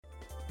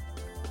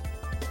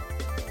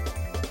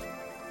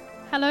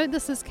Hello,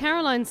 this is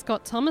Caroline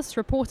Scott Thomas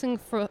reporting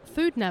for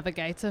Food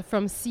Navigator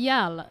from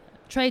Cial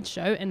trade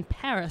show in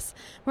Paris,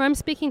 where I'm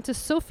speaking to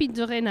Sophie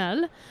de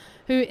Reynal,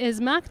 who is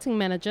marketing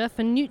manager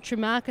for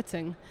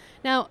Nutrimarketing.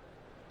 Now,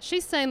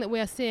 she's saying that we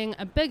are seeing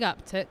a big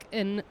uptick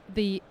in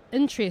the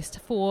interest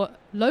for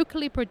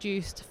locally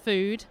produced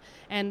food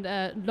and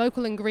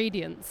local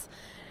ingredients.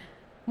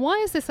 Why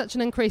is there such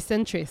an increased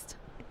interest?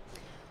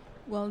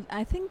 Well,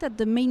 I think that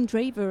the main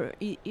driver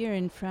here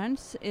in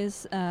France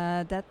is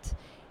that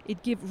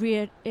it gives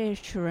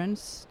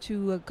reassurance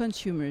to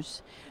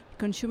consumers.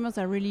 Consumers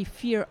are really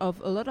fear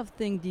of a lot of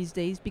things these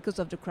days because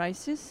of the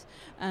crisis,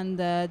 and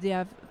they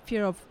have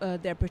fear of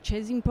their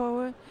purchasing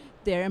power,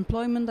 their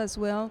employment as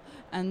well,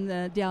 and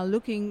they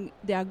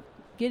are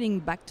getting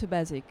back to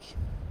basic.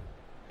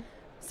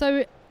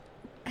 So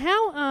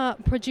how are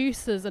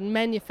producers and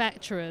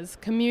manufacturers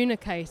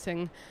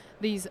communicating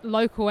these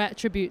local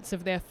attributes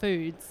of their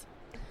foods?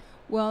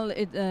 Well,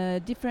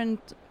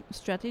 different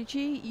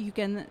strategy. You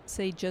can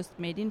say just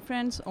made in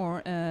France, or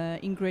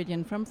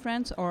ingredient from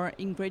France, or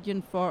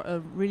ingredient for a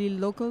really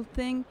local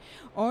thing,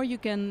 or you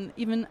can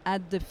even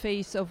add the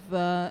face of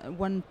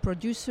one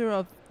producer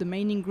of the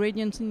main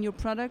ingredients in your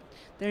product.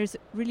 There is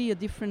really a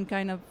different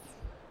kind of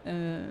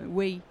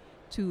way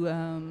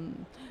to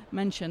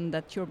mention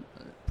that your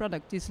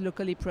product is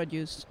locally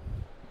produced.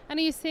 And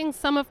are you seeing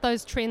some of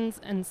those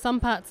trends in some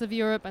parts of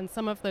Europe and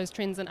some of those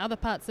trends in other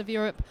parts of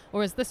Europe,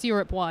 or is this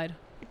Europe-wide?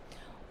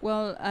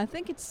 Well, I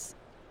think it's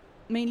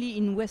mainly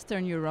in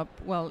Western Europe.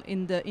 Well,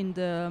 in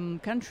the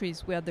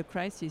countries where the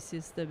crisis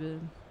is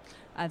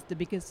has the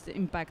biggest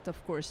impact,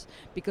 of course,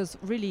 because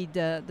really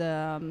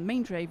the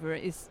main driver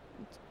is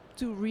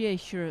to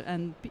reassure,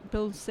 and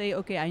people say,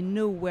 okay, I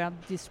know where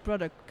this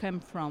product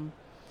came from.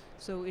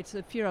 So it's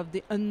a fear of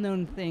the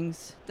unknown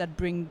things that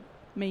bring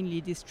mainly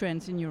these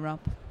trends in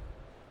Europe.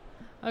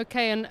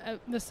 Okay, and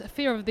this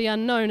fear of the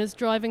unknown is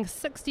driving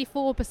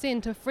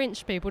 64% of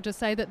French people to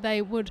say that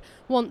they would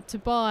want to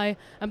buy,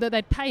 that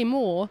they'd pay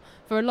more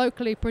for a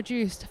locally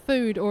produced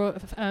food or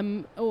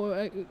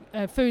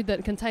a food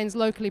that contains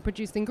locally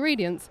produced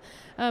ingredients.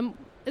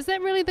 Is that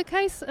really the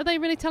case? Are they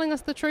really telling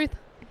us the truth?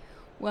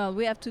 Well,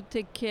 we have to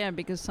take care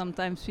because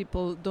sometimes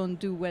people don't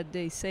do what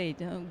they say.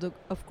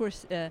 Of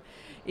course,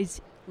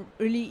 it's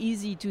really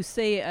easy to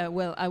say, I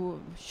will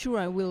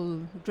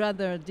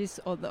rather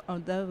this or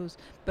those,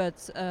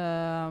 but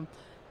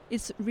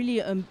it's really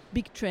a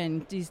big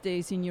trend these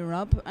days in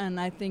Europe, and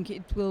I think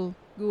it will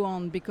go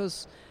on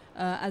because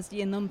as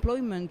the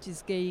unemployment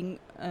is getting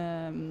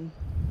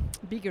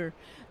bigger,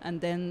 and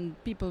then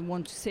people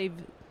want to save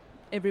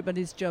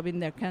everybody's job in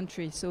their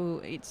country, so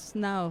it's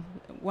now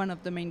one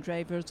of the main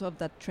drivers of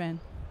that trend.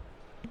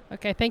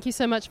 Okay, thank you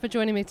so much for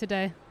joining me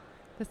today.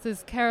 This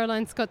is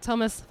Caroline Scott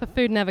Thomas for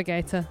Food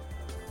Navigator.